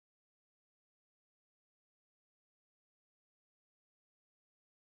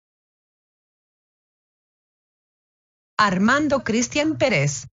Armando Cristian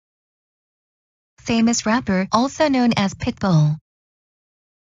Pérez. Famous rapper also known as Pitbull.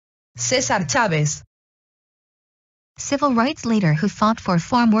 César Chávez. Civil rights leader who fought for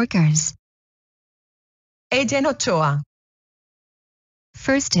farm workers. Ellen Ochoa.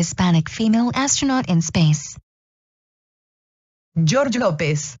 First Hispanic female astronaut in space. George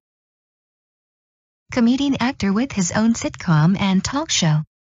López. Comedian actor with his own sitcom and talk show.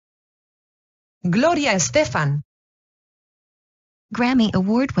 Gloria Estefan. Grammy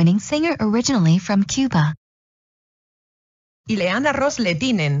award-winning singer originally from Cuba. Ileana Ros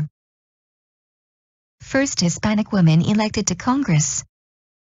Letinen. First Hispanic woman elected to Congress.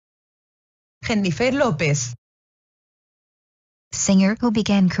 Jennifer López. Singer who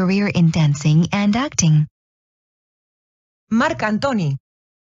began career in dancing and acting. Marc Antoni.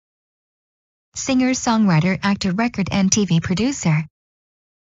 Singer, songwriter, actor, record and TV producer.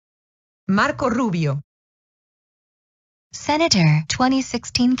 Marco Rubio. Senator,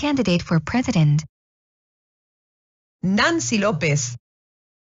 2016 candidate for president. Nancy López.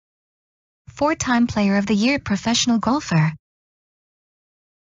 Four-time Player of the Year professional golfer.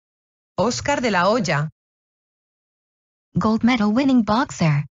 Oscar de la Hoya. Gold medal winning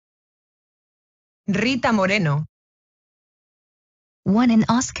boxer. Rita Moreno. Won an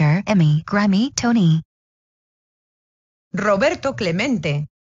Oscar, Emmy, Grammy, Tony. Roberto Clemente.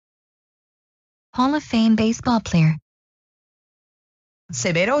 Hall of Fame baseball player.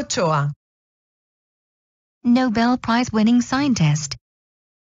 Severo Ochoa. Nobel Prize winning scientist.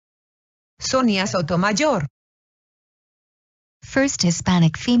 Sonia Sotomayor. First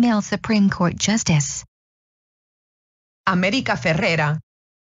Hispanic female Supreme Court justice. América Ferrera.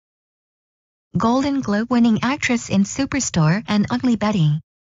 Golden Globe winning actress in Superstore and Ugly Betty.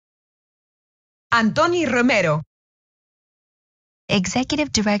 Antoni Romero.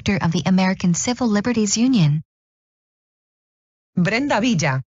 Executive Director of the American Civil Liberties Union. Brenda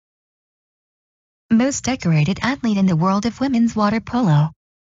Villa. Most decorated athlete in the world of women's water polo.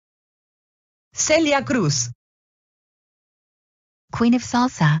 Celia Cruz. Queen of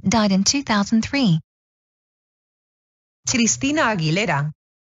Salsa, died in 2003. Cristina Aguilera.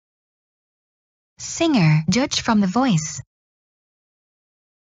 Singer, judge from The Voice.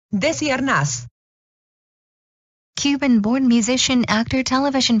 Desi Arnaz. Cuban-born musician, actor,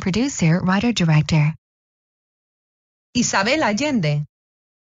 television producer, writer, director. Isabel Allende.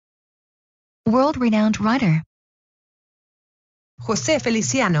 World-renowned writer. José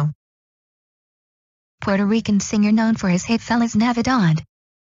Feliciano. Puerto Rican singer known for his hit Feliz Navidad.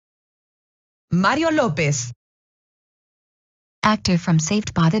 Mario López. Actor from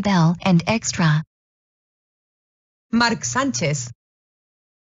Saved by the Bell and Extra. Mark Sánchez.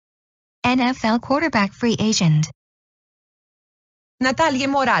 NFL quarterback free agent. Natalia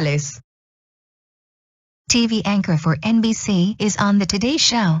Morales. TV anchor for NBC is on The Today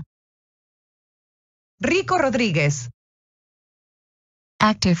Show. Rico Rodríguez.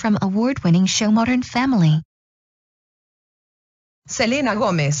 Actor from award-winning show Modern Family. Selena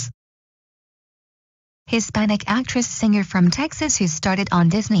Gómez. Hispanic actress singer from Texas who started on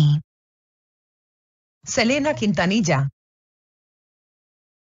Disney. Selena Quintanilla.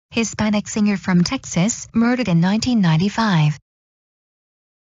 Hispanic singer from Texas, murdered in 1995.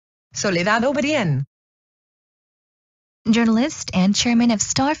 Soledad O'Brien. Journalist and chairman of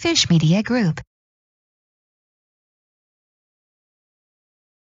Starfish Media Group.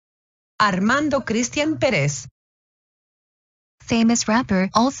 Armando Cristian Pérez. Famous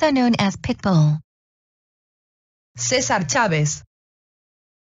rapper also known as Pitbull. César Chávez.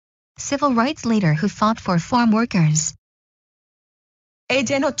 Civil rights leader who fought for farm workers.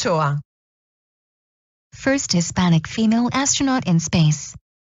 Ellen Ochoa. First Hispanic female astronaut in space.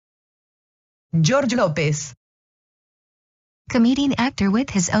 George López. Comedian actor with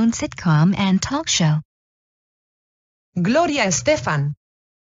his own sitcom and talk show. Gloria Estefan.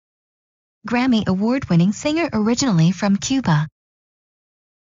 Grammy award-winning singer originally from Cuba.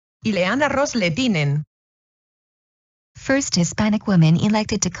 Ileana Ros Letinen. First Hispanic woman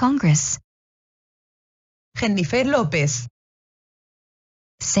elected to Congress. Jennifer López.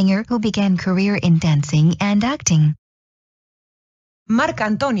 Singer who began career in dancing and acting. Marc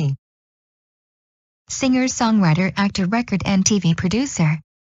Antoni. Singer, songwriter, actor, record and TV producer.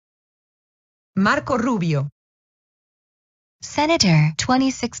 Marco Rubio. Senator,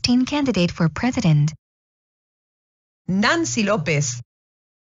 2016 candidate for president. Nancy López.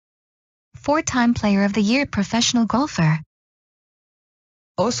 Four-time Player of the Year professional golfer.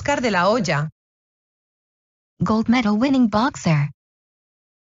 Oscar de la Hoya. Gold medal winning boxer.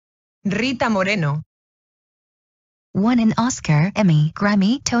 Rita Moreno. Won an Oscar, Emmy,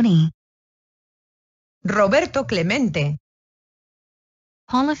 Grammy, Tony. Roberto Clemente.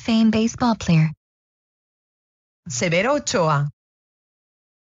 Hall of Fame baseball player. Severo Ochoa.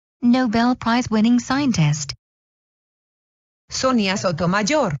 Nobel Prize-winning scientist. Sonia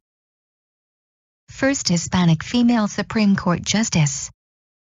Sotomayor. First Hispanic female Supreme Court justice.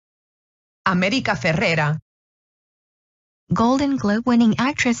 América Ferrera. Golden Globe-winning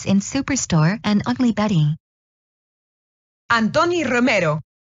actress in Superstore and Ugly Betty. Antoni Romero.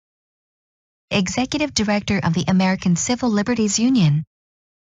 Executive Director of the American Civil Liberties Union.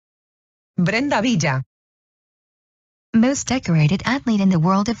 Brenda Villa. Most decorated athlete in the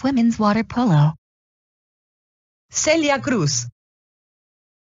world of women's water polo. Celia Cruz.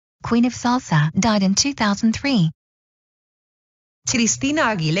 Queen of Salsa, died in 2003. Cristina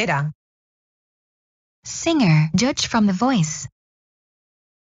Aguilera. Singer, judge from The Voice.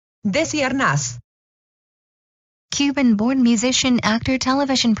 Desi Arnaz. Cuban-born musician, actor,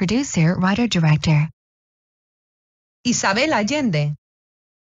 television producer, writer-director. Isabel Allende.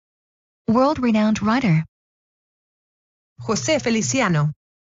 World-renowned writer. José Feliciano.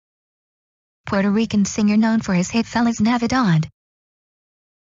 Puerto Rican singer known for his hit Feliz Navidad.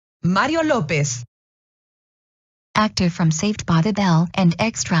 Mario López. Actor from Saved by the Bell and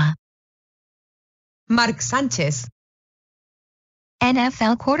Extra. Mark Sánchez.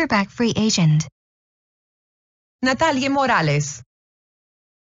 NFL quarterback free agent. Natalia Morales.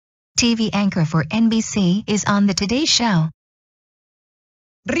 TV anchor for NBC is on The Today Show.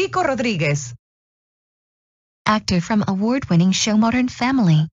 Rico Rodríguez. Actor from award-winning show Modern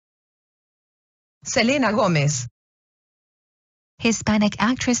Family. Selena Gómez. Hispanic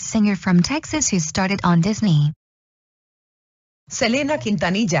actress singer from Texas who started on Disney. Selena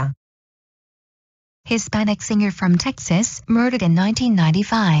Quintanilla. Hispanic singer from Texas, murdered in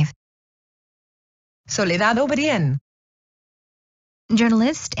 1995. Soledad O'Brien.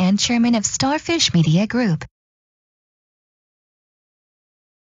 Journalist and chairman of Starfish Media Group.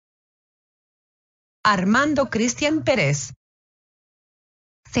 Armando Cristian Pérez.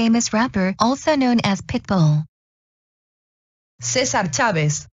 Famous rapper, also known as Pitbull. César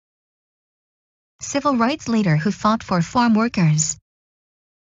Chávez. Civil rights leader who fought for farm workers.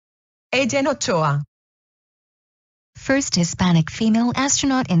 Ellen Ochoa. First Hispanic female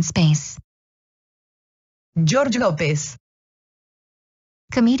astronaut in space. George López.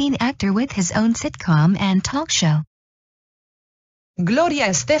 Comedian actor with his own sitcom and talk show. Gloria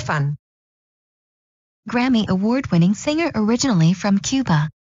Estefan. Grammy award-winning singer originally from Cuba.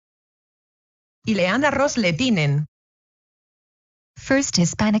 Ileana Ros Lepinen. First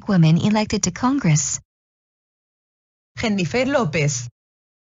Hispanic woman elected to Congress. Jennifer López.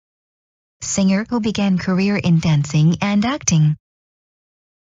 Singer who began career in dancing and acting.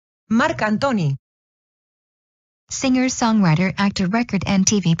 Marc Antoni. Singer, songwriter, actor, record and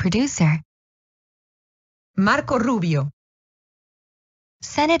TV producer. Marco Rubio.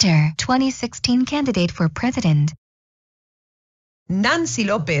 Senator, 2016 candidate for president. Nancy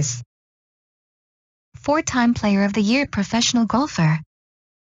López. Four-time Player of the Year professional golfer.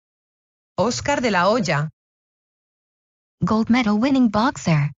 Oscar de la Hoya. Gold medal winning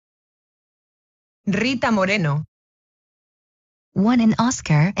boxer. Rita Moreno. Won an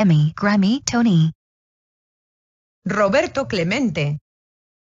Oscar, Emmy, Grammy, Tony. Roberto Clemente.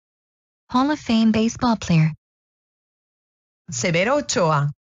 Hall of Fame baseball player. Severo Ochoa.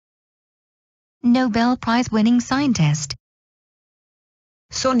 Nobel Prize-winning scientist.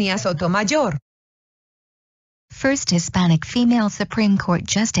 Sonia Sotomayor. First Hispanic female Supreme Court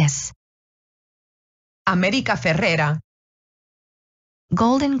justice. América Ferrera.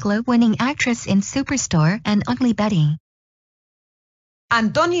 Golden Globe-winning actress in Superstore and Ugly Betty.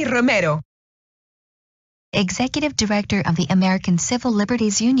 Antoni Romero. Executive Director of the American Civil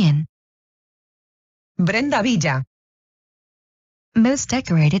Liberties Union. Brenda Villa. Most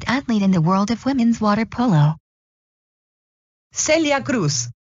decorated athlete in the world of women's water polo. Celia Cruz.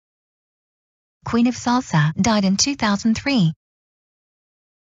 Queen of Salsa, died in 2003.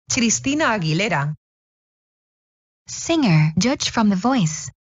 Cristina Aguilera. Singer, judge from The Voice.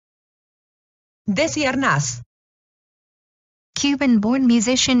 Desi Arnaz. Cuban-born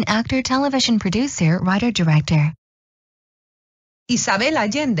musician, actor, television producer, writer-director. Isabel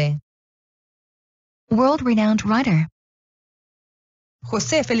Allende. World-renowned writer.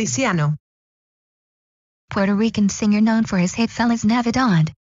 José Feliciano. Puerto Rican singer known for his hit Feliz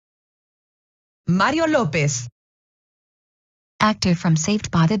Navidad. Mario López. Actor from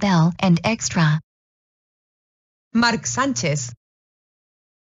Saved by the Bell and Extra. Mark Sánchez.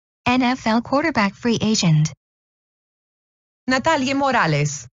 NFL quarterback free agent. Natalia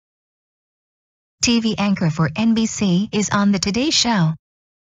Morales. TV anchor for NBC is on The Today Show.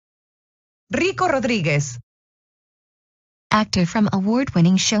 Rico Rodríguez. Actor from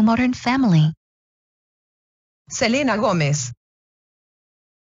award-winning show Modern Family. Selena Gómez.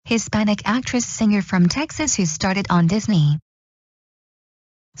 Hispanic actress-singer from Texas who started on Disney.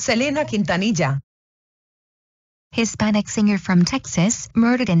 Selena Quintanilla. Hispanic singer from Texas,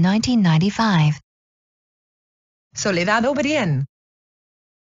 murdered in 1995. Soledad O'Brien.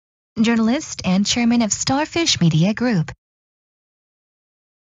 Journalist and chairman of Starfish Media Group.